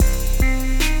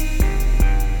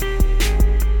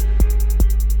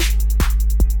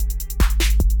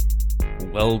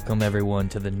Welcome, everyone,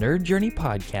 to the Nerd Journey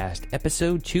Podcast,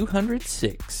 episode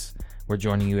 206. We're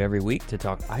joining you every week to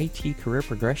talk IT career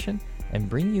progression and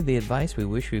bring you the advice we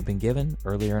wish we'd been given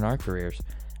earlier in our careers.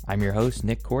 I'm your host,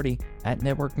 Nick Cordy, at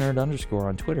NetworkNerd_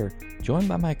 on Twitter, joined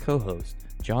by my co-host,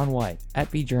 John White,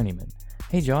 at BJourneyman.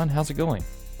 Hey, John, how's it going?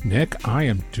 Nick, I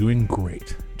am doing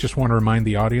great. Just want to remind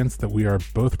the audience that we are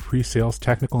both pre-sales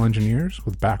technical engineers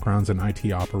with backgrounds in IT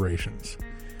operations.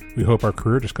 We hope our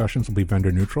career discussions will be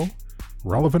vendor neutral,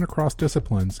 relevant across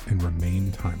disciplines, and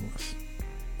remain timeless.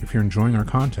 If you're enjoying our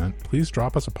content, please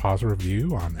drop us a positive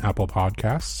review on Apple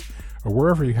Podcasts or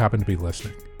wherever you happen to be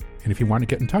listening. And if you want to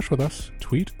get in touch with us,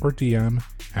 tweet or DM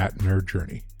at Nerd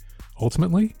Journey.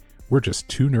 Ultimately, we're just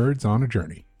two nerds on a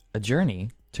journey. A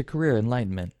journey to career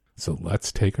enlightenment. So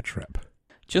let's take a trip.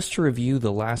 Just to review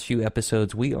the last few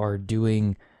episodes, we are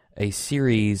doing a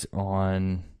series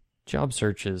on job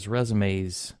searches,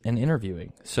 resumes, and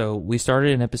interviewing. So we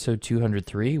started in episode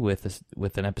 203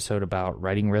 with an episode about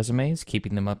writing resumes,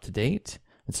 keeping them up to date,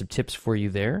 and some tips for you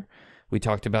there. We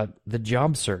talked about the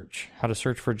job search, how to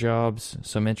search for jobs,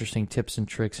 some interesting tips and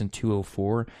tricks in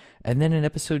 204. And then in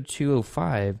episode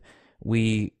 205,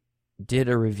 we did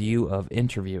a review of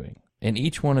interviewing. In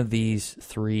each one of these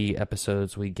three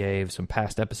episodes, we gave some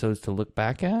past episodes to look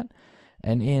back at.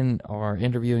 And in our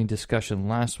interviewing discussion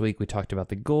last week, we talked about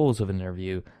the goals of an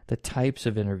interview, the types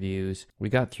of interviews. We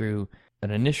got through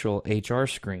an initial HR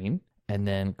screen and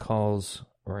then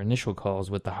initial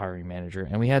calls with the hiring manager,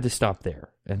 and we had to stop there.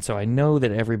 And so I know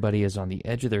that everybody is on the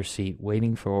edge of their seat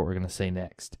waiting for what we're going to say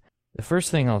next. The first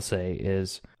thing I'll say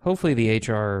is hopefully the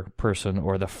HR person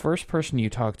or the first person you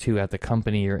talk to at the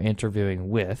company you're interviewing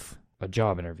with, a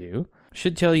job interview,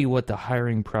 should tell you what the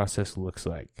hiring process looks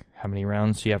like. How many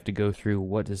rounds do you have to go through?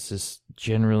 What does this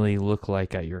generally look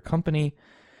like at your company?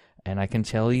 And I can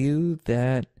tell you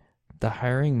that the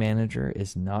hiring manager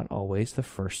is not always the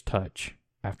first touch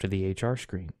after the HR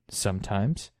screen.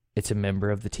 Sometimes it's a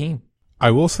member of the team.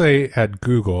 I will say at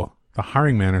Google, the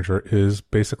hiring manager is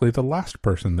basically the last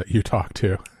person that you talk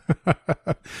to.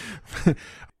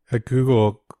 At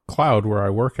Google Cloud, where I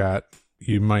work at,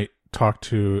 you might talk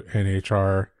to an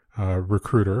HR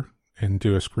recruiter and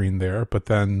do a screen there, but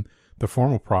then the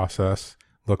formal process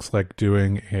looks like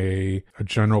doing a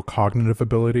general cognitive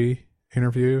ability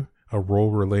interview, a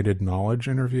role-related knowledge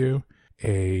interview,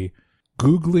 a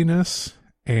googliness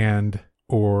and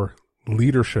or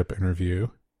leadership interview,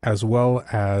 as well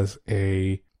as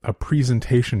a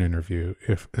presentation interview,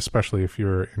 especially if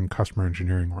you're in customer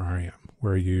engineering where I am,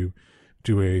 where you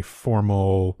do a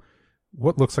formal,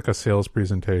 what looks like a sales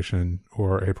presentation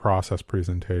or a process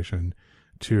presentation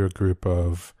to a group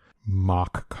of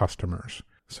mock customers.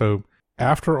 So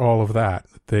after all of that,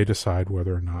 they decide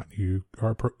whether or not you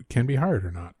can be hired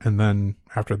or not. And then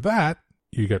after that,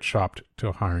 you get shopped to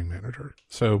a hiring manager.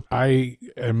 So I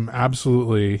am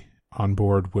absolutely on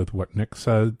board with what Nick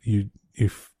said.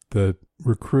 If the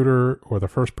recruiter or the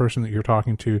first person that you're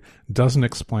talking to doesn't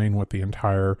explain what the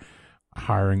entire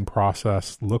hiring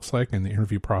process looks like and the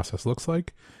interview process looks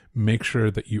like, make sure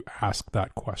that you ask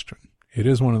that question. It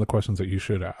is one of the questions that you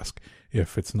should ask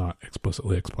if it's not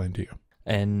explicitly explained to you.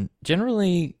 And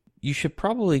generally, you should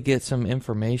probably get some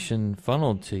information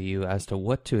funneled to you as to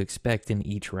what to expect in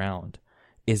each round.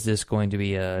 Is this going to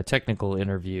be a technical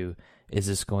interview? Is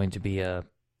this going to be a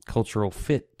cultural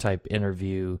fit type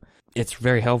interview? It's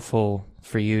very helpful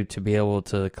for you to be able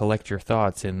to collect your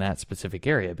thoughts in that specific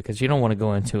area, because you don't want to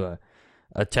go into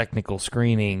a technical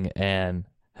screening and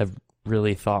have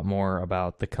really thought more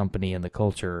about the company and the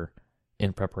culture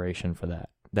in preparation for that.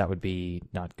 That would be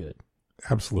not good.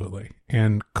 Absolutely.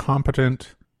 And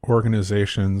competent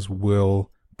organizations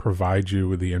will provide you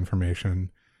with the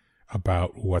information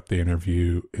about what the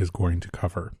interview is going to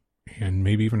cover and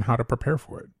maybe even how to prepare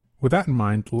for it. With that in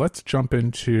mind, let's jump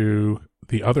into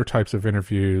the other types of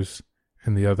interviews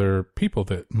and the other people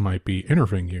that might be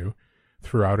interviewing you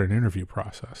throughout an interview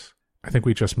process. I think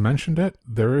we just mentioned it.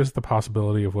 There is the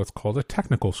possibility of what's called a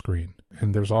technical screen.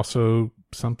 And there's also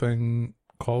something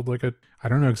called I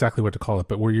don't know exactly what to call it,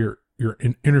 but where you're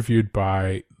interviewed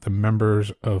by the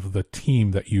members of the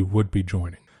team that you would be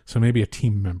joining. So maybe a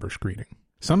team member screening.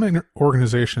 Some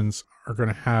organizations are going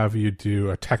to have you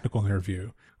do a technical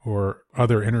interview or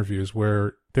other interviews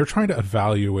where they're trying to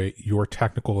evaluate your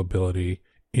technical ability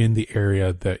in the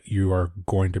area that you are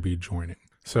going to be joining.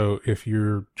 So if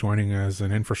you're joining as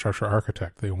an infrastructure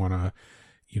architect, they want to,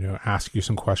 ask you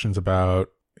some questions about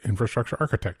infrastructure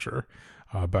architecture,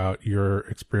 about your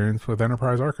experience with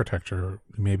enterprise architecture.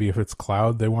 Maybe if it's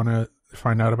cloud, they want to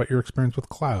find out about your experience with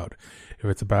cloud. If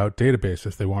it's about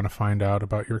databases, they want to find out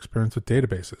about your experience with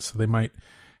databases. So they might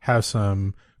have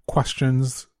some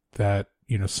questions that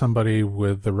somebody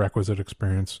with the requisite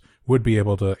experience would be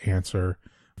able to answer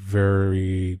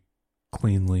very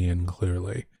cleanly and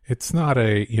clearly. It's not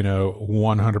a,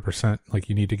 100%, like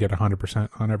you need to get 100%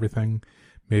 on everything.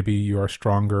 Maybe you are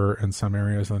stronger in some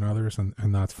areas than others, and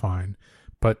that's fine.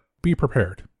 But be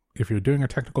prepared. If you're doing a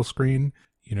technical screen,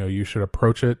 you should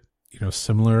approach it,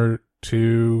 similar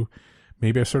to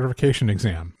maybe a certification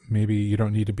exam. Maybe you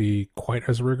don't need to be quite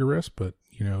as rigorous, but,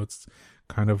 it's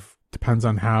kind of depends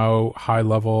on how high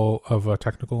level of a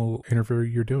technical interview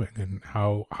you're doing and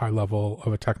how high level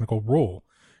of a technical role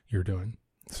you're doing.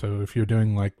 So if you're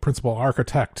doing like principal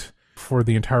architect for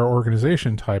the entire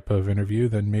organization type of interview,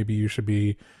 then maybe you should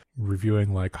be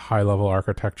reviewing like high level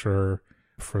architecture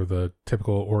for the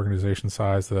typical organization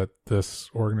size that this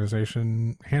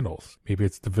organization handles. Maybe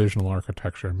it's divisional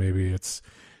architecture. Maybe it's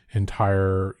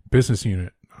entire business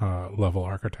unit level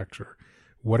architecture.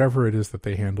 Whatever it is that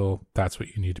they handle, that's what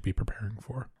you need to be preparing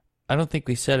for. I don't think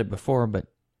we said it before, but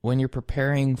when you're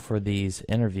preparing for these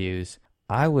interviews,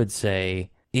 I would say,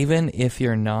 even if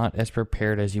you're not as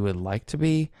prepared as you would like to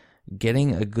be,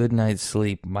 getting a good night's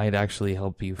sleep might actually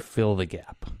help you fill the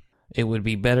gap. It would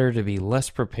be better to be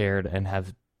less prepared and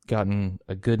have gotten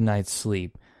a good night's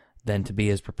sleep than to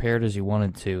be as prepared as you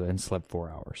wanted to and slept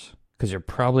 4 hours, because you're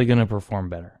probably going to perform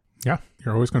better. Yeah,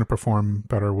 you're always going to perform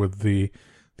better with the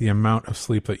amount of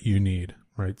sleep that you need,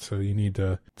 right? So you need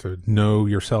to know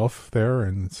yourself there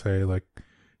and say, like,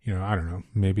 I don't know,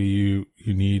 maybe you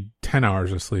need 10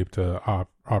 hours of sleep to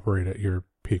operate at your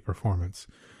peak performance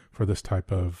for this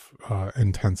type of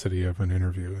intensity of an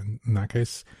interview. And in that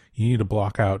case, you need to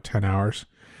block out 10 hours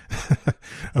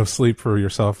of sleep for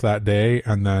yourself that day,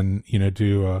 and then,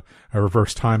 do a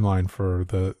reverse timeline for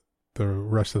the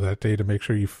rest of that day to make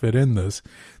sure you fit in those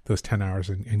 10 hours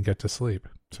and get to sleep.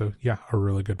 So yeah, a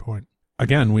really good point.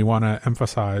 Again, we want to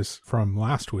emphasize from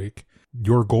last week,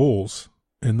 your goals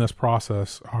in this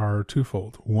process are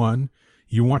twofold. One,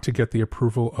 you want to get the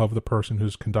approval of the person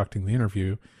who's conducting the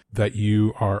interview that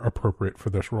you are appropriate for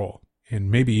this role,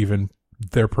 and maybe even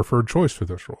their preferred choice for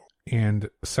this role. And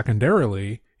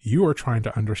secondarily, you are trying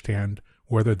to understand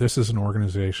whether this is an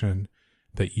organization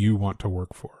that you want to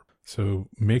work for. So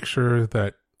make sure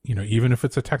that, even if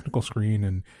it's a technical screen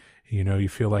and, you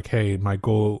feel like, hey, my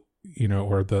goal,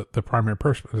 or the primary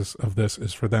purpose of this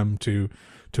is for them to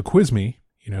quiz me.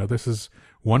 This is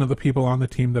one of the people on the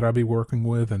team that I'll be working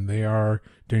with, and they are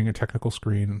doing a technical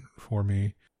screen for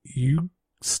me. You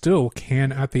still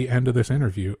can, at the end of this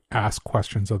interview, ask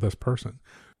questions of this person.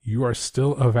 You are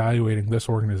still evaluating this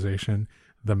organization,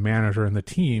 the manager and the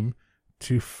team,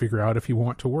 to figure out if you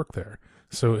want to work there.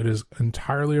 So it is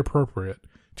entirely appropriate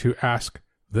to ask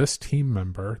this team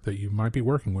member that you might be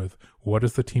working with, what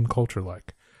is the team culture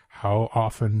like? How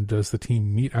often does the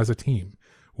team meet as a team?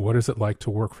 What is it like to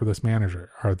work for this manager?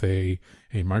 Are they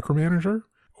a micromanager,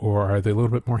 or are they a little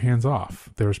bit more hands-off?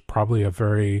 There's probably a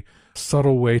very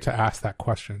subtle way to ask that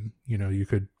question. You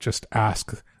could just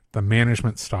ask the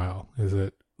management style. Is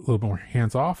it a little bit more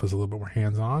hands-off? Is it a little bit more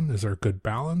hands-on? Is there a good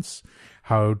balance?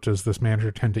 How does this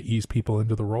manager tend to ease people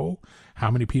into the role?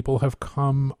 How many people have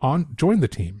joined the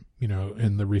team,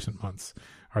 in the recent months?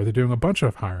 Are they doing a bunch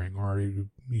of hiring, or are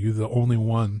you the only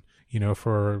one,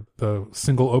 for the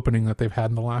single opening that they've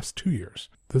had in the last 2 years?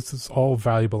 This is all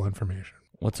valuable information.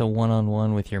 What's a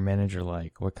one-on-one with your manager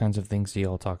like? What kinds of things do you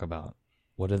all talk about?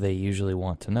 What do they usually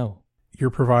want to know? You're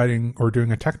providing or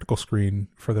doing a technical screen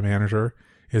for the manager.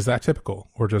 Is that typical?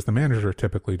 Or does the manager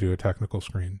typically do a technical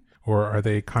screen? Or are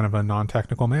they kind of a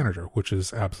non-technical manager, which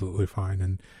is absolutely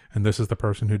fine? And this is the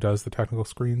person who does the technical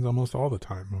screens almost all the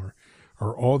time,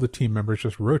 or all the team members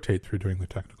just rotate through doing the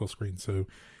technical screen. So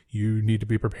you need to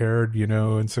be prepared,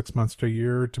 in 6 months to a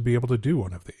year to be able to do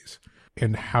one of these.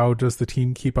 And how does the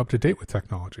team keep up to date with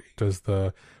technology? Does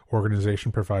the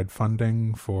organization provide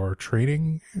funding for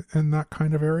training in that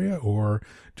kind of area? Or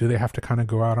do they have to kind of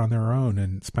go out on their own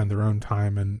and spend their own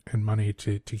time and money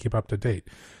to keep up to date?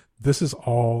 This is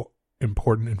all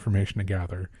important information to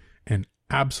gather, and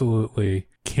absolutely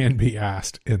can be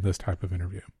asked in this type of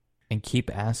interview. And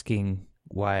keep asking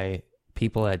why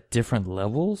people at different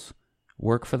levels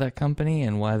work for that company,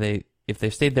 and why if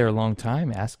they stayed there a long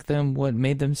time, ask them what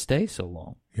made them stay so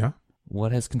long. Yeah.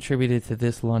 What has contributed to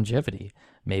this longevity?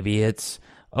 Maybe it's,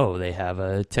 they have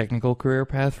a technical career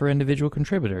path for individual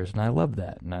contributors, and I love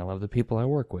that, and I love the people I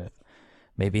work with.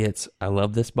 Maybe it's, I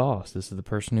love this boss. This is the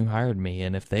person who hired me,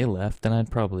 and if they left, then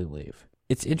I'd probably leave.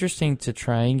 It's interesting to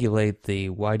triangulate the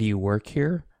why do you work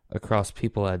here across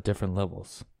people at different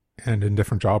levels. And in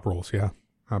different job roles, yeah,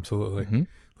 absolutely. Mm-hmm.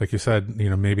 Like you said,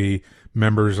 maybe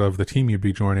members of the team you'd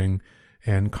be joining,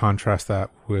 and contrast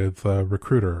that with a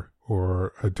recruiter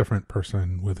or a different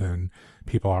person within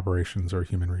people operations or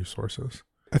human resources.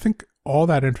 I think all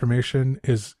that information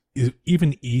is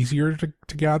even easier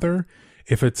to gather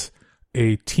if it's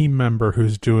a team member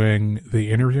who's doing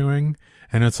the interviewing,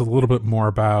 and it's a little bit more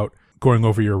about going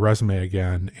over your resume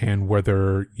again and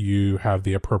whether you have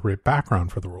the appropriate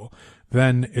background for the role.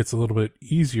 Then it's a little bit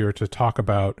easier to talk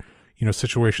about,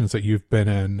 situations that you've been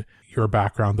in, your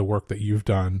background, the work that you've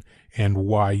done, and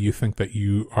why you think that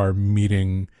you are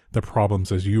meeting the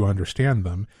problems as you understand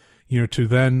them, to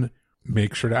then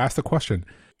make sure to ask the question.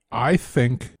 I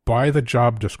think by the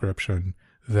job description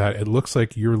that it looks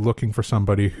like you're looking for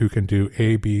somebody who can do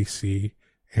A, B, C,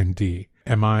 and D.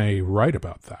 Am I right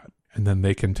about that? And then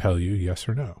they can tell you yes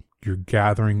or no. You're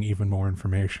gathering even more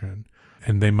information,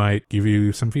 and they might give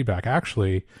you some feedback.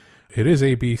 Actually, it is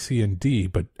A, B, C, and D,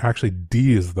 but actually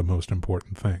D is the most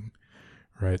important thing,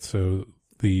 right? So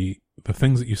the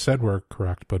things that you said were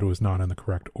correct, but it was not in the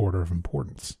correct order of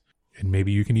importance. And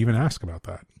maybe you can even ask about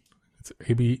that. It's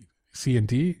A, B, C, and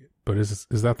D, but is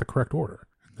that the correct order?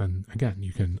 And then again,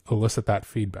 you can elicit that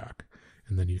feedback,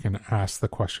 and then you can ask the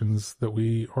questions that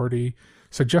we already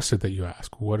suggested that you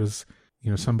ask. What is,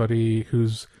 somebody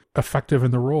who's effective in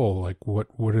the role, like what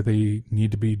do they need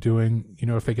to be doing,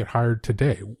 if they get hired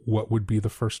today? What would be the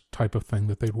first type of thing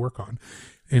that they'd work on?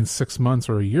 In 6 months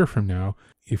or a year from now,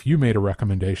 if you made a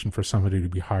recommendation for somebody to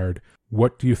be hired,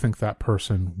 what do you think that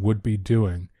person would be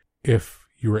doing if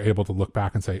you were able to look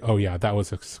back and say, oh yeah, that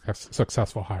was a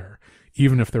successful hire,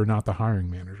 even if they're not the hiring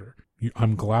manager?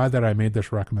 I'm glad that I made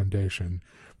this recommendation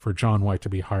for John White to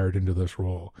be hired into this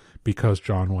role because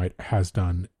John White has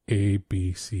done A,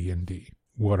 B, C, and D.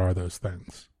 What are those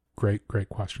things? Great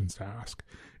questions to ask.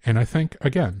 And I think,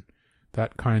 again,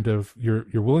 that kind of your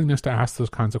willingness to ask those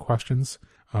kinds of questions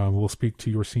will speak to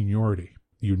your seniority.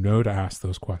 You know to ask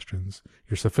those questions.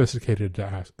 You're sophisticated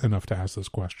enough to ask those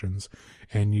questions.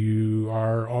 And you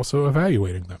are also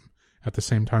evaluating them at the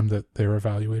same time that they're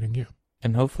evaluating you.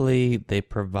 And hopefully they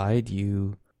provide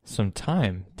you some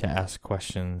time to ask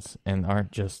questions and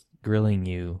aren't just grilling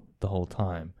you the whole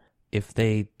time. If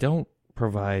they don't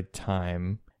provide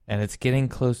time and it's getting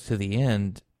close to the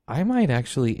end, I might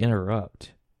actually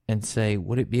interrupt and say,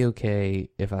 would it be okay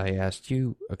if I asked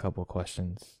you a couple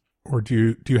questions? Or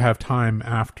do you have time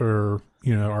after,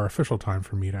 our official time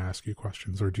for me to ask you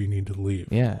questions, or do you need to leave?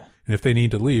 Yeah. And if they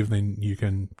need to leave, then you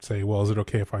can say, well, is it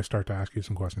okay if I start to ask you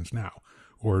some questions now?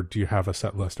 Or do you have a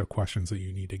set list of questions that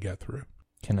you need to get through?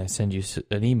 Can I send you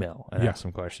an email and ask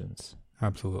some questions?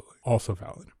 Absolutely. Also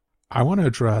valid. I want to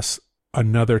address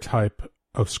another type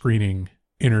of screening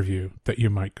interview that you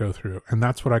might go through, and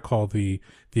that's what I call the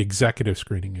executive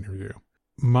screening interview.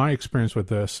 My experience with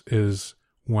this is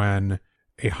when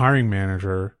a hiring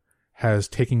manager has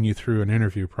taken you through an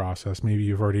interview process. Maybe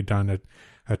you've already done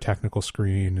a technical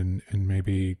screen and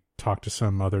maybe talked to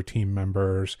some other team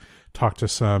members, talked to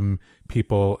some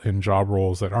people in job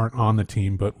roles that aren't on the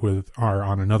team but are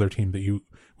on another team that you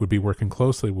would be working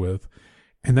closely with.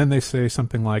 And then they say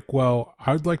something like, well,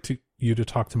 I'd like you to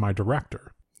talk to my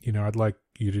director. I'd like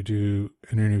you to do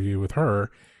an interview with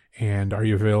her, and are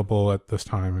you available at this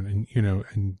time?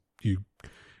 And you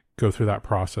go through that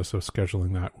process of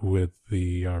scheduling that with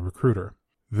the recruiter.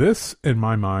 This, in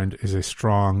my mind, is a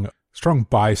strong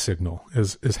buy signal,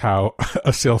 is how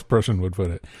a salesperson would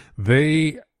put it.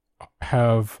 They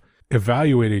have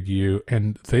evaluated you,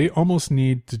 and they almost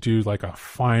need to do like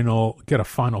get a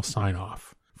final sign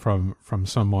off from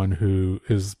someone who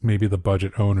is maybe the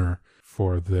budget owner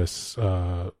for this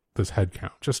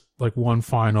headcount. Just like one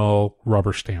final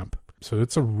rubber stamp. So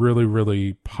it's a really,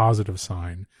 really positive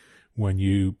sign when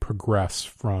you progress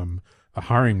from the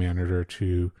hiring manager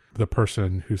to the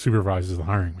person who supervises the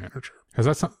hiring manager. Is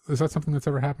that something that's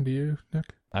ever happened to you,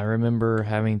 Nick? I remember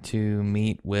having to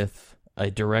meet with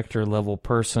a director level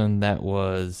person that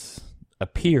was a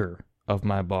peer of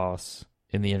my boss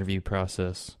in the interview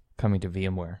process coming to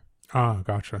VMware. Ah,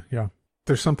 gotcha. Yeah.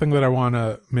 There's something that I want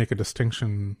to make a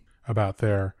distinction about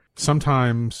there.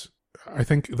 Sometimes I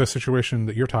think the situation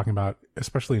that you're talking about,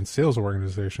 especially in sales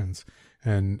organizations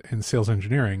and in sales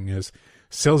engineering, is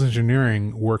sales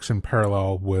engineering works in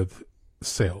parallel with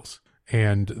sales.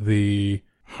 And the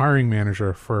hiring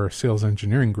manager for a sales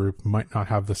engineering group might not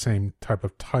have the same type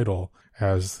of title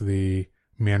as the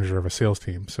manager of a sales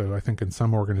team. So I think in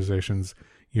some organizations,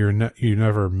 you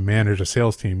never manage a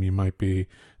sales team. You might be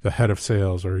the head of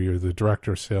sales, or you're the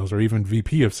director of sales, or even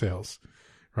VP of sales,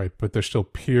 right? But they're still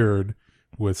peered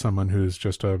with someone who's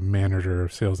just a manager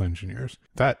of sales engineers.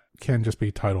 That can just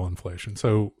be title inflation.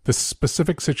 So the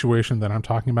specific situation that I'm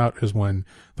talking about is when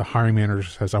the hiring manager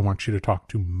says, I want you to talk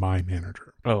to my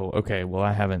manager. Oh, okay. Well,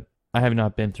 I have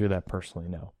not been through that personally,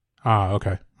 no.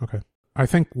 Okay. Okay. I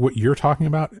think what you're talking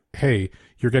about, hey,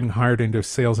 you're getting hired into a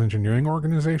sales engineering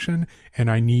organization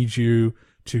and I need you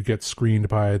to get screened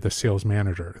by the sales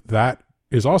manager. That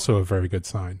is also a very good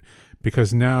sign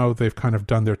because now they've kind of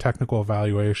done their technical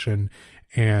evaluation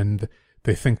and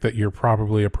they think that you're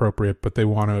probably appropriate, but they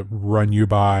want to run you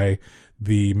by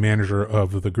the manager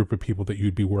of the group of people that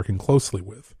you'd be working closely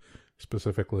with,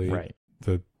 specifically Right.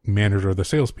 the manager of the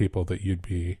salespeople that you'd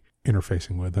be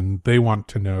interfacing with. And they want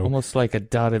to know. Almost like a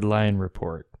dotted line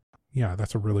report. Yeah,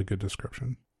 that's a really good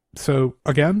description. So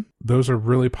again, those are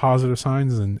really positive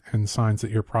signs and signs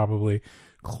that you're probably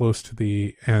close to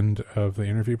the end of the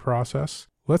interview process.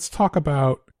 Let's talk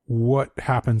about what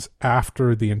happens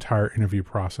after the entire interview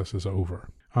process is over.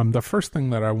 The first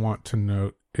thing that I want to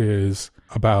note is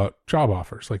about job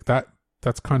offers. Like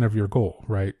that's kind of your goal,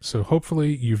 right? So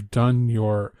hopefully you've done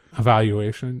your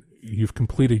evaluation, you've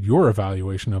completed your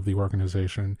evaluation of the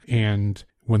organization, and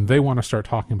when they want to start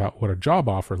talking about what a job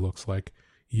offer looks like,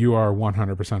 you are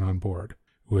 100% on board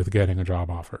with getting a job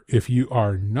offer. If you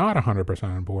are not 100%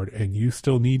 on board and you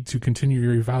still need to continue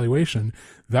your evaluation,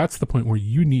 that's the point where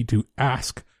you need to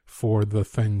ask for the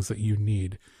things that you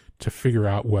need to figure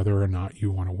out whether or not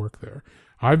you want to work there.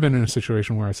 I've been in a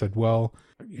situation where I said, well,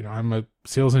 I'm a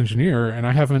sales engineer and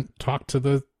I haven't talked to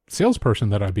the salesperson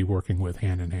that I'd be working with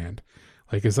hand in hand.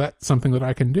 Like, is that something that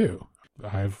I can do?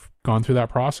 I've gone through that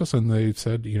process and they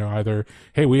said, either,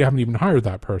 hey, we haven't even hired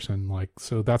that person. Like,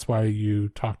 so that's why you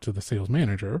talk to the sales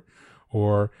manager,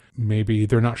 or maybe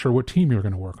they're not sure what team you're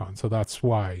going to work on. So that's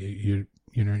why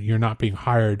you're not being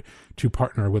hired to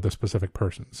partner with a specific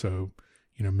person. So,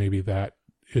 maybe that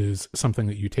is something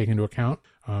that you take into account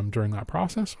during that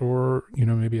process, or,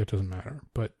 maybe it doesn't matter,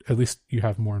 but at least you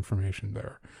have more information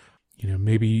there.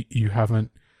 Maybe you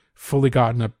haven't fully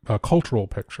gotten a cultural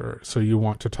picture, so you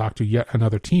want to talk to yet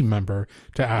another team member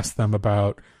to ask them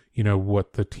about,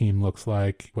 what the team looks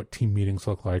like, what team meetings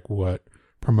look like, what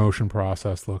promotion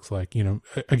process looks like.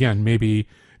 Again, maybe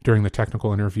during the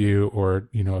technical interview or,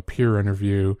 a peer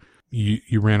interview,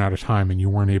 you ran out of time and you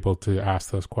weren't able to ask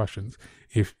those questions.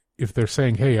 If they're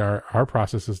saying, hey, our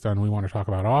process is done, we want to talk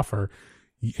about offer,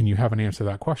 and you haven't answered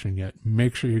that question yet,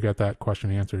 make sure you get that question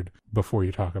answered before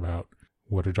you talk about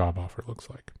what a job offer looks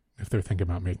like, if they're thinking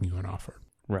about making you an offer.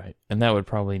 Right. And that would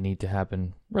probably need to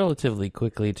happen relatively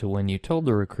quickly to when you told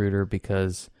the recruiter,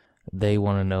 because they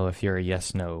want to know if you're a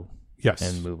yes/no. Yes.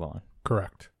 And move on.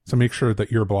 Correct. So make sure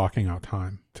that you're blocking out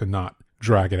time to not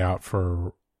drag it out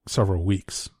for several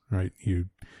weeks, right? Hey,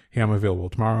 I'm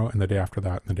available tomorrow and the day after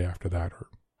that and the day after that, or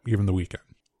even the weekend.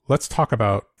 Let's talk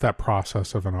about that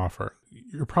process of an offer.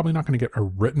 You're probably not going to get a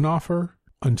written offer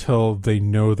until they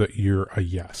know that you're a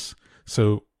yes.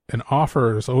 So an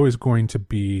offer is always going to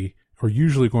be, or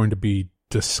usually going to be,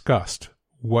 discussed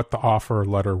what the offer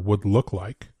letter would look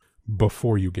like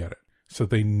before you get it. So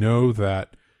they know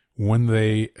that when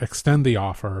they extend the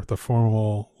offer, the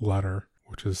formal letter,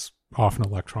 which is often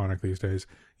electronic these days,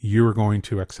 you're going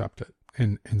to accept it.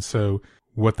 And so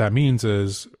what that means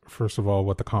is, first of all,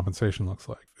 what the compensation looks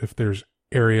like. If there's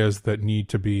areas that need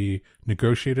to be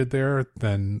negotiated there,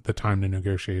 then the time to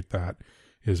negotiate that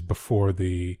is before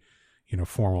the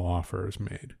formal offer is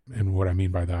made. And what I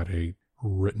mean by that, a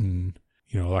written,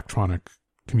 electronic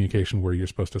communication where you're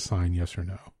supposed to sign yes or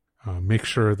no. Make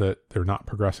sure that they're not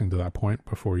progressing to that point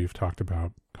before you've talked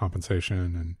about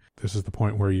compensation. And this is the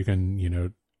point where you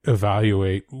can,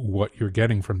 evaluate what you're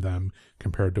getting from them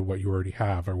compared to what you already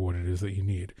have or what it is that you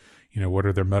need. What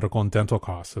are their medical and dental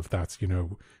costs, if that's,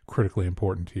 critically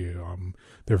important to you,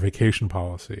 their vacation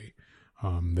policy,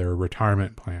 their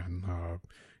retirement plan,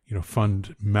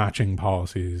 fund matching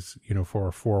policies, for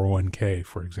a 401k,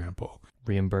 for example.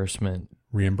 Reimbursement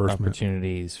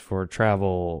Opportunities for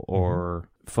travel or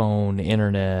phone,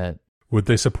 internet. Would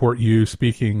they support you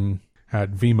speaking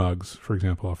at VMUGs, for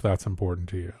example, if that's important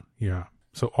to you? Yeah.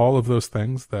 So all of those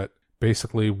things that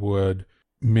basically would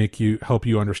help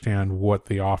you understand what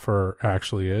the offer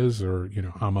actually is, or,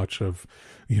 how much of,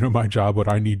 my job would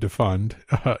I need to fund,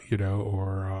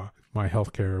 or my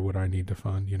healthcare would I need to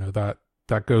fund,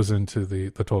 that goes into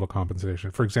the total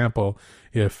compensation. For example,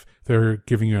 if they're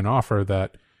giving you an offer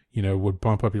that, would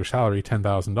bump up your salary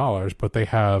 $10,000, but they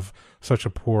have such a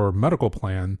poor medical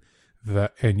plan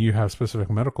and you have specific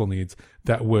medical needs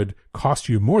that would cost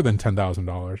you more than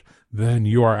 $10,000, then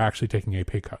you are actually taking a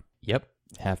pay cut. Yep.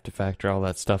 Have to factor all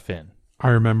that stuff in. I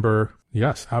remember,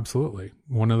 yes, absolutely.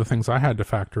 One of the things I had to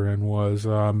factor in was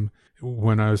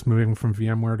when I was moving from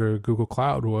VMware to Google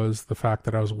Cloud was the fact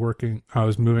that I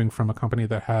was moving from a company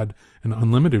that had an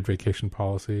unlimited vacation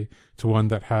policy to one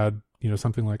that had,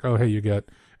 something like, oh, hey, you get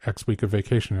X week of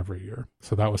vacation every year.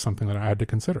 So that was something that I had to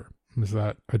consider. Is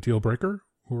that a deal breaker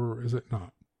or is it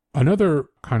not? Another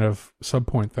kind of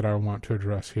subpoint that I want to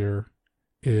address here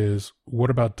is, what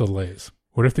about delays?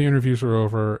 What if the interviews are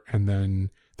over and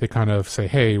then they kind of say,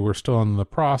 hey, we're still in the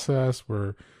process,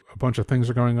 a bunch of things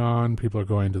are going on, people are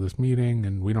going to this meeting,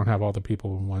 and we don't have all the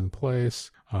people in one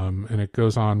place, and it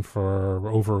goes on for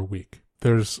over a week.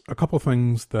 There's a couple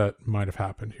things that might have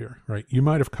happened here, right? You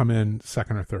might have come in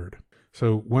second or third.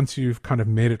 So once you've kind of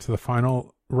made it to the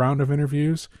final round of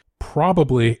interviews,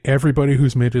 probably everybody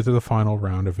who's made it to the final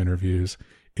round of interviews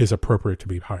is appropriate to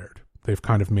be hired. They've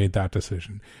kind of made that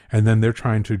decision. And then they're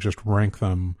trying to just rank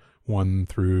them 1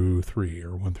 through 3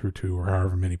 or 1 through 2 or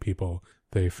however many people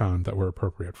they found that were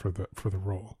appropriate for the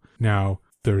role. Now,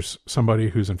 there's somebody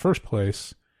who's in first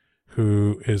place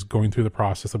who is going through the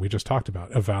process that we just talked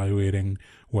about, evaluating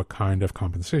what kind of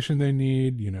compensation they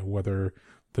need, whether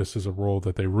this is a role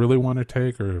that they really want to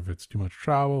take or if it's too much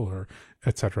travel or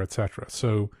et cetera, et cetera.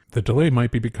 So the delay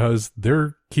might be because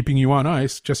they're keeping you on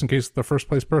ice just in case the first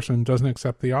place person doesn't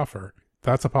accept the offer.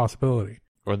 That's a possibility.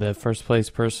 Or the first place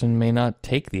person may not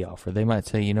take the offer. They might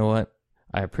say, you know what,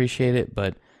 I appreciate it,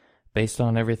 but based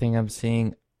on everything I'm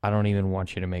seeing, I don't even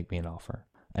want you to make me an offer.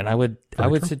 And I would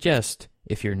suggest,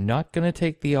 if you're not going to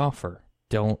take the offer,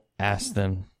 don't ask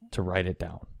them to write it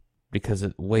down because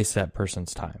it wastes that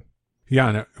person's time. Yeah,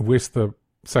 and it wastes the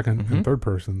second and third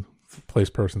place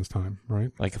person's time,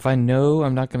 right? Like, if I know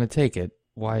I'm not going to take it,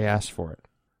 why ask for it?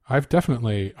 I've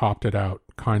definitely opted out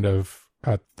kind of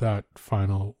at that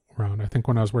final round. I think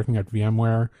when I was working at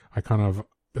VMware,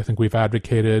 I think we've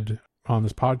advocated on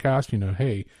this podcast,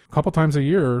 hey, a couple times a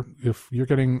year, if you're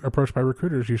getting approached by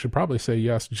recruiters, you should probably say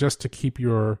yes, just to keep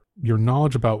your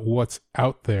knowledge about what's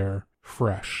out there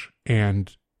fresh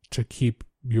and to keep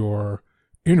your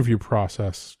interview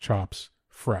process chops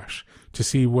fresh, to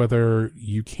see whether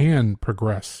you can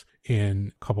progress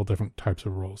in a couple different types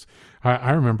of roles.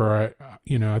 I remember,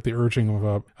 at the urging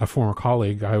of a former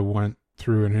colleague, I went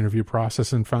through an interview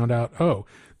process and found out,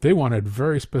 they wanted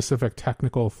very specific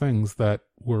technical things that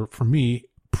were, for me,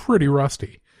 pretty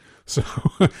rusty. So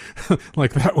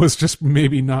like that was just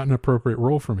maybe not an appropriate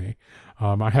role for me.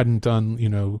 I hadn't done,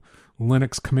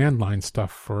 Linux command line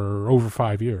stuff for over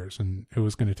 5 years, and it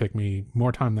was going to take me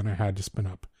more time than I had to spin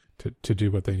up to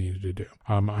do what they needed to do.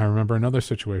 I remember another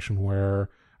situation where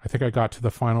I think I got to the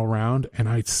final round and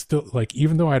I still,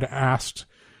 even though I'd asked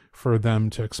for them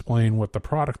to explain what the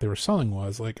product they were selling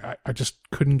was, I just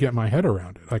couldn't get my head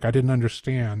around it. I didn't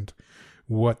understand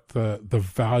what the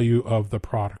value of the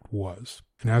product was.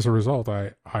 And as a result,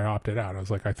 I opted out. I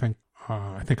was like, I think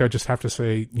I just have to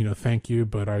say, thank you,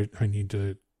 but I need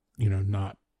to,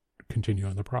 not continue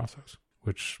on the process,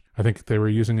 which I think they were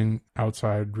using an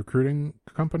outside recruiting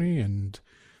company, and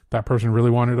that person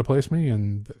really wanted to place me.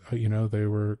 And, they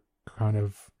were kind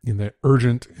of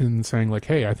urgent in saying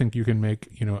hey, I think you can make,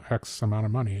 X amount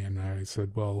of money. And I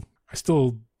said, well, I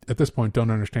still at this point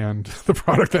don't understand the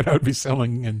product that I would be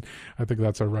selling. And I think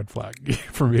that's a red flag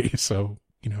for me. So,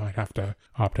 I'd have to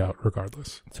opt out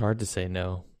regardless. It's hard to say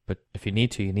no, but if you need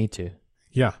to, you need to.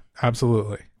 Yeah,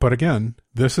 absolutely. But again,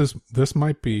 this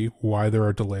might be why there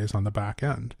are delays on the back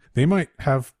end. They might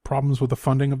have problems with the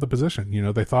funding of the position.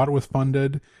 They thought it was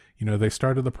funded, they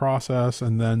started the process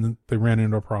and then they ran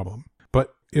into a problem.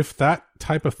 But if that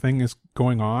type of thing is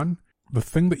going on, the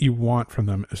thing that you want from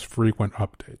them is frequent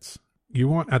updates. You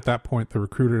want at that point the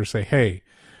recruiter to say, hey,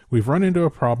 we've run into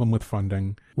a problem with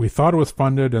funding. We thought it was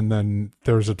funded and then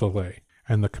there's a delay.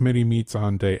 And the committee meets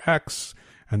on day X.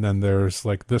 And then there's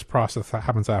this process that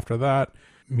happens after that.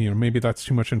 Maybe that's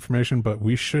too much information, but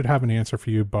we should have an answer for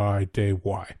you by day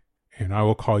Y. And I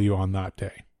will call you on that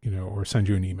day, or send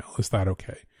you an email. Is that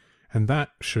okay? And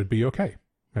that should be okay.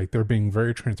 They're being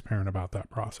very transparent about that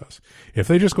process. If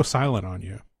they just go silent on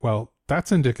you, well,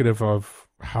 that's indicative of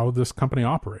how this company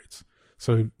operates.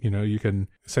 So, you can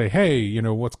say, hey,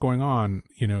 what's going on?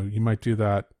 You might do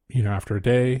that, after a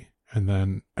day, and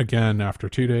then again after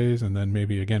 2 days, and then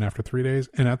maybe again after 3 days.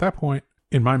 And at that point,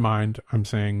 in my mind, I'm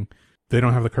saying they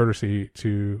don't have the courtesy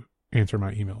to answer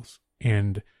my emails.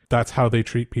 And that's how they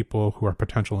treat people who are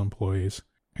potential employees.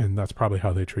 And that's probably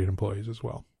how they treat employees as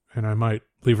well. And I might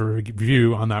leave a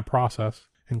review on that process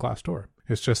in Glassdoor.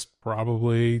 It's just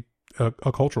probably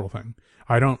a cultural thing.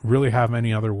 I don't really have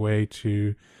any other way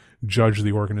to judge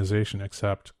the organization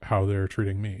except how they're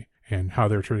treating me. And how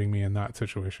they're treating me in that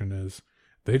situation is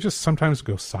they just sometimes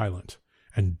go silent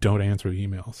and don't answer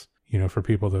emails, for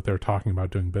people that they're talking about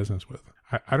doing business with.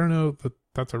 I don't know that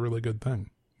that's a really good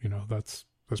thing.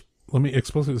 Let me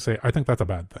explicitly say, I think that's a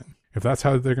bad thing. If that's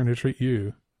how they're going to treat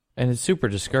you. And it's super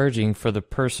discouraging for the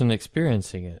person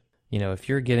experiencing it. If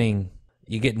you're getting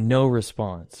you get no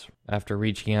response after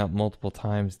reaching out multiple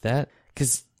times,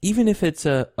 because even if it's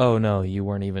oh no, you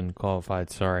weren't even qualified,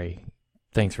 sorry,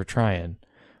 thanks for trying,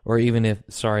 or even if,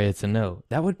 sorry, it's a no,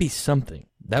 that would be something.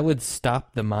 That would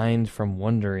stop the mind from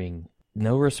wondering.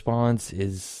 No response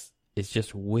is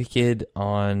just wicked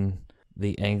on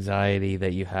the anxiety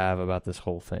that you have about this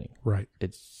whole thing. Right.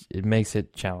 It makes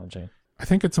it challenging. I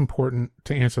think it's important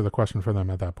to answer the question for them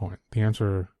at that point. The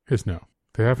answer is no.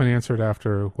 They haven't answered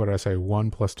after,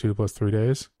 1 + 2 + 3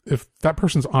 days. If that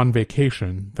person's on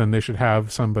vacation, then they should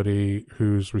have somebody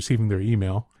who's receiving their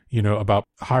email, about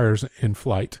hires in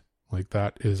flight. Like,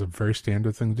 that is a very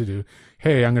standard thing to do.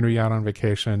 Hey, I'm going to be out on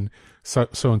vacation.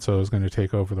 So-and-so is going to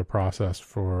take over the process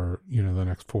for, the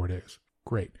next 4 days.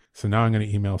 Great. So now I'm going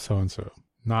to email so-and-so.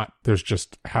 Not there's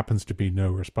just happens to be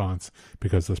no response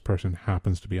because this person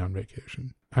happens to be on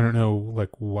vacation. I don't know,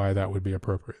 why that would be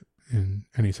appropriate in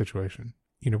any situation.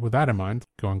 With that in mind,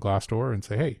 go on Glassdoor and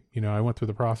say, hey, I went through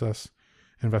the process,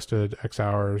 invested X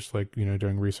hours,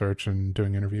 doing research and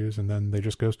doing interviews, and then they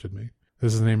just ghosted me.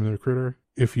 This is the name of the recruiter.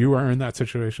 If you are in that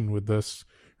situation with this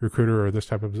recruiter or this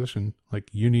type of position,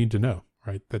 you need to know,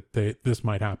 right, that this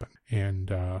might happen.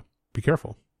 And be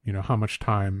careful, how much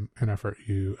time and effort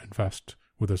you invest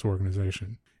with this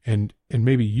organization. And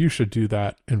maybe you should do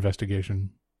that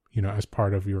investigation, as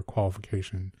part of your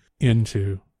qualification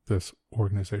into this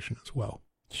organization as well.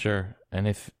 Sure. And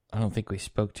I don't think we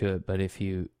spoke to it, but if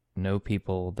you know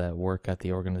people that work at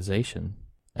the organization,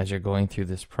 as you're going through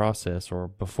this process or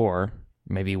before,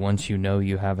 maybe once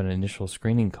you have an initial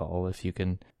screening call, if you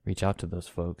can reach out to those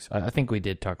folks. I think we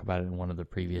did talk about it in one of the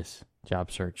previous job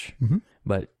search. Mm-hmm.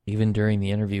 But even during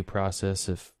the interview process,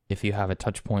 if you have a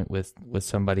touch point with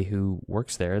somebody who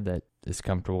works there that is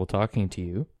comfortable talking to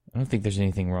you, I don't think there's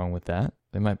anything wrong with that.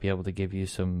 They might be able to give you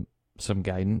some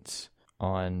guidance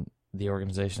on the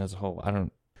organization as a whole.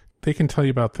 They can tell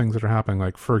you about things that are happening.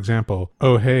 Like, for example,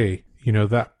 oh, hey,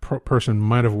 that person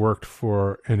might have worked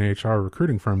for an HR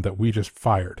recruiting firm that we just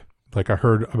fired. I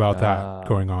heard about that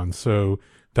going on. So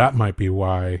that might be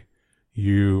why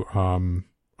you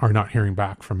are not hearing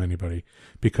back from anybody,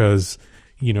 because,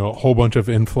 a whole bunch of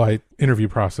in-flight interview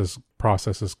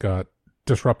processes got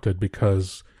disrupted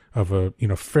because of a,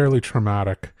 fairly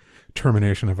traumatic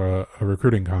termination of a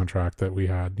recruiting contract that we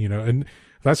had, and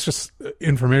that's just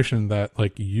information that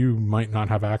you might not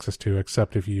have access to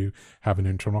except if you have an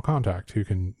internal contact who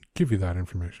can give you that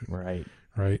information.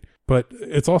 Right. But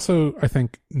it's also, I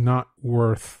think, not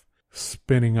worth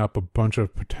spinning up a bunch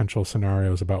of potential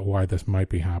scenarios about why this might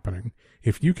be happening.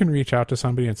 If you can reach out to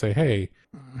somebody and say, hey,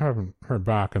 I haven't heard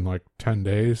back in 10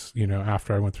 days,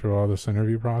 after I went through all this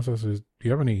interview process, do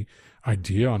you have any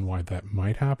idea on why that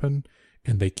might happen?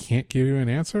 And they can't give you an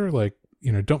answer,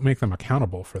 don't make them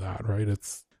accountable for that, right?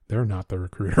 They're not the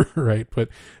recruiter, right? But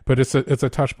it's a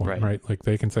touch point, right?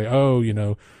 They can say, oh,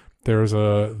 there's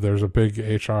a big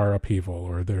HR upheaval,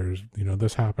 or there's,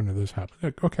 this happened or this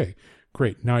happened. Okay,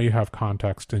 great. Now you have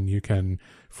context and you can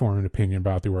form an opinion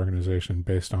about the organization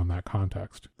based on that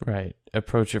context. Right.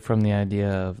 Approach it from the idea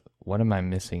of, what am I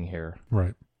missing here?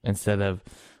 Right. Instead of,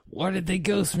 why did they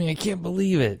ghost me? I can't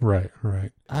believe it. Right.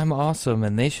 I'm awesome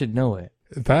and they should know it.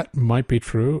 That might be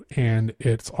true, and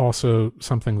it's also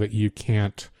something that you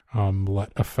can't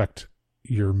let affect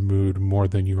your mood more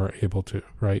than you are able to,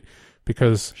 right?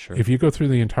 Because if you go through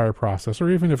the entire process, or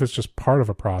even if it's just part of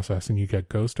a process and you get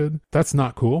ghosted, that's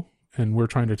not cool. And we're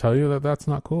trying to tell you that that's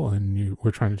not cool. And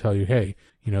we're trying to tell you, hey,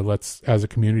 let's, as a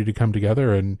community, come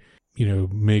together and,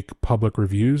 make public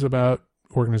reviews about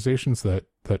organizations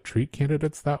that treat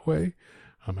candidates that way.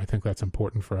 I think that's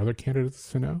important for other candidates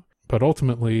to know. But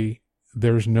ultimately,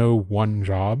 there's no one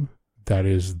job that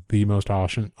is the most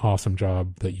awesome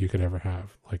job that you could ever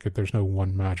have. There's no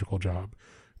one magical job.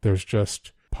 There's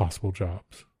just possible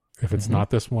jobs. If it's not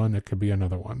this one, it could be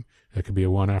another one. It could be a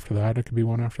one after that. It could be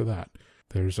one after that.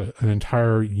 There's an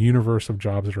entire universe of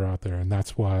jobs that are out there. And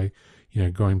that's why,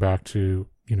 going back to,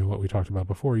 what we talked about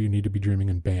before, you need to be dreaming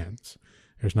in bands.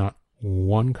 There's not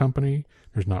one company.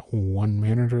 There's not one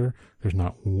manager. There's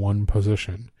not one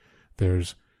position.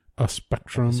 There's a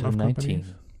spectrum of companies.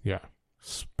 19. Yeah.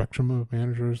 Spectrum of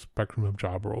managers, spectrum of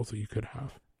job roles that you could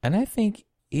have. And I think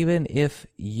even if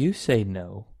you say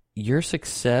no, your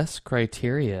success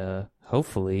criteria,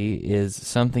 hopefully, is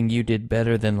something you did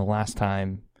better than the last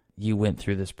time you went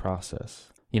through this process.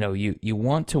 You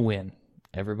want to win.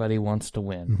 Everybody wants to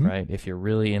win, right? If you're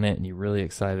really in it and you're really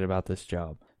excited about this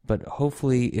job. But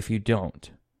hopefully, if you don't,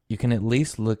 you can at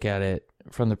least look at it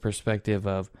from the perspective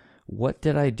of, what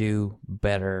did I do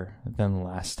better than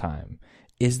last time?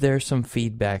 Is there some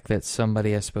feedback that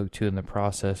somebody I spoke to in the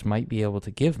process might be able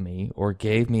to give me or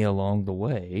gave me along the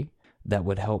way that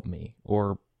would help me.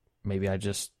 Or maybe I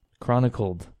just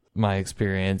chronicled my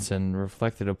experience and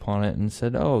reflected upon it and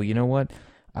said, oh, you know what?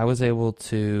 I was able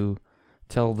to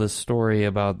tell this story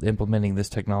about implementing this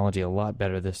technology a lot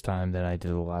better this time than I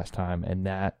did the last time. And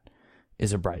that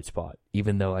is a bright spot,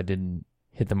 even though I didn't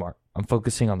hit the mark. I'm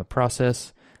focusing on the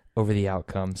process over the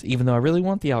outcomes, even though I really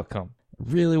want the outcome.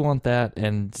 Really want that,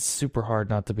 and it's super hard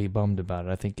not to be bummed about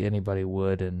it. I think anybody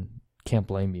would, and can't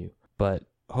blame you. But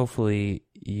hopefully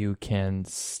you can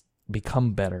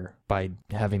become better by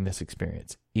having this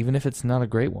experience. Even if it's not a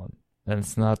great one, and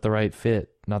it's not the right fit,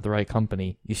 not the right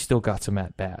company, you still got some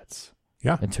at-bats.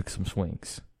 Yeah. And took some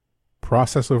swings.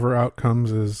 Process over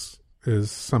outcomes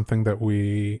is something that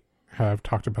we have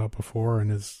talked about before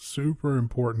and is super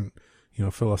important,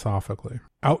 philosophically.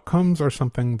 Outcomes are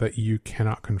something that you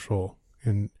cannot control.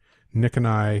 And Nick and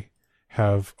I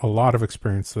have a lot of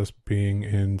experience this being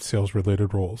in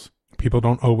sales-related roles. People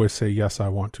don't always say, yes, I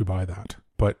want to buy that.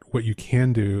 But what you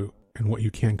can do and what you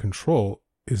can control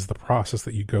is the process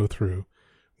that you go through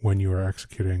when you are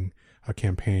executing a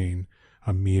campaign,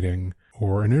 a meeting,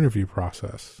 or an interview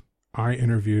process. I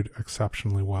interviewed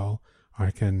exceptionally well.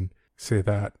 I can say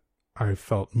that I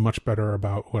felt much better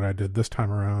about what I did this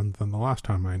time around than the last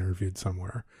time I interviewed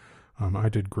somewhere. I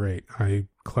did great. I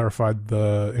clarified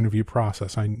the interview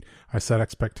process. I set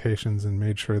expectations and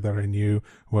made sure that I knew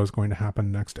what was going to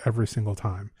happen next every single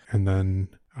time. And then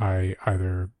I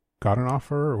either got an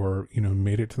offer or,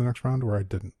 made it to the next round, or I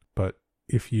didn't. But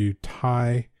if you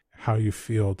tie how you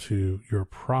feel to your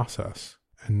process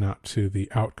and not to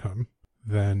the outcome,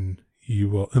 then you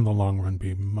will, in the long run,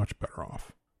 be much better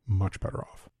off. Much better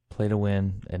off. Play to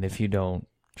win, and if you don't,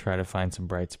 try to find some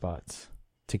bright spots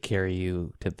to carry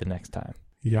you to the next time.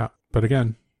 Yeah, but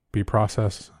again, be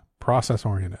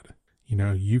process-oriented.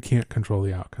 You can't control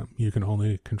the outcome. You can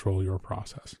only control your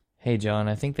process. Hey, John,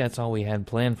 I think that's all we had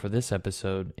planned for this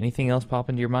episode. Anything else pop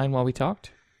into your mind while we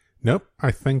talked? Nope.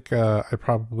 I think I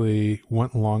probably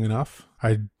went long enough.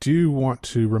 I do want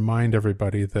to remind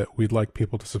everybody that we'd like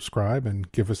people to subscribe and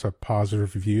give us a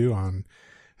positive review on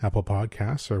Apple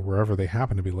Podcasts or wherever they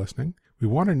happen to be listening. We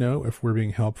want to know if we're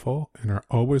being helpful and are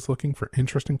always looking for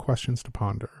interesting questions to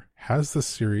ponder. Has this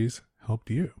series helped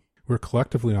you? We're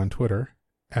collectively on Twitter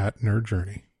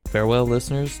 @NerdJourney. Farewell,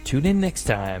 listeners. Tune in next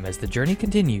time as the journey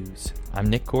continues. I'm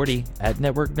Nick Cordy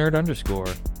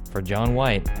 @NetworkNerd_. For John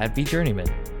White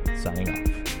 @VJourneyman. Signing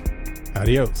off.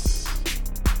 Adios.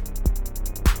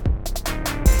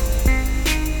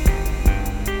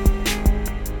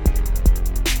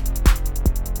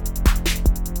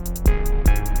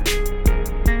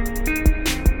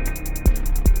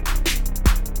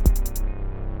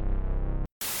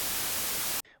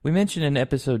 We mentioned in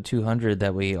episode 200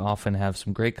 that we often have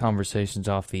some great conversations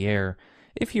off the air.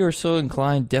 If you are so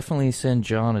inclined, definitely send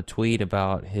John a tweet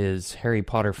about his Harry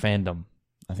Potter fandom.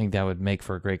 I think that would make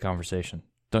for a great conversation.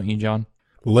 Don't you, John?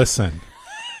 Listen.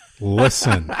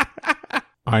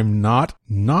 I'm not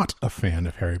a fan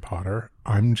of Harry Potter.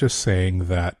 I'm just saying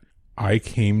that I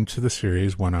came to the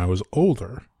series when I was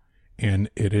older, and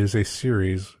it is a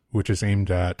series which is aimed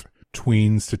at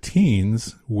tweens to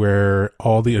teens where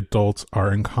all the adults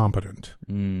are incompetent.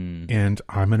 And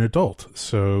I'm an adult,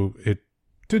 so it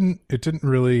didn't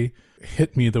really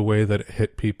hit me the way that it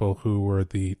hit people who were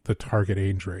the target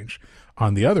age range.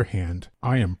 On the other hand,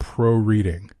 I am pro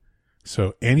reading,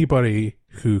 so anybody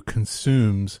who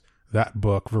consumes that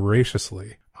book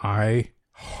voraciously, I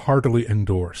heartily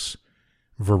endorse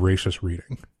voracious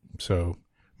reading. So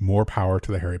more power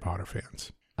to the Harry Potter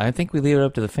fans. I think we leave it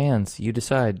up to the fans. You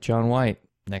decide. John White,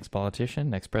 next politician,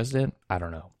 next president? I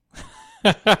don't know.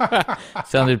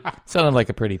 Sounded like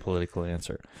a pretty political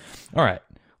answer. All right,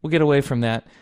 we'll get away from that.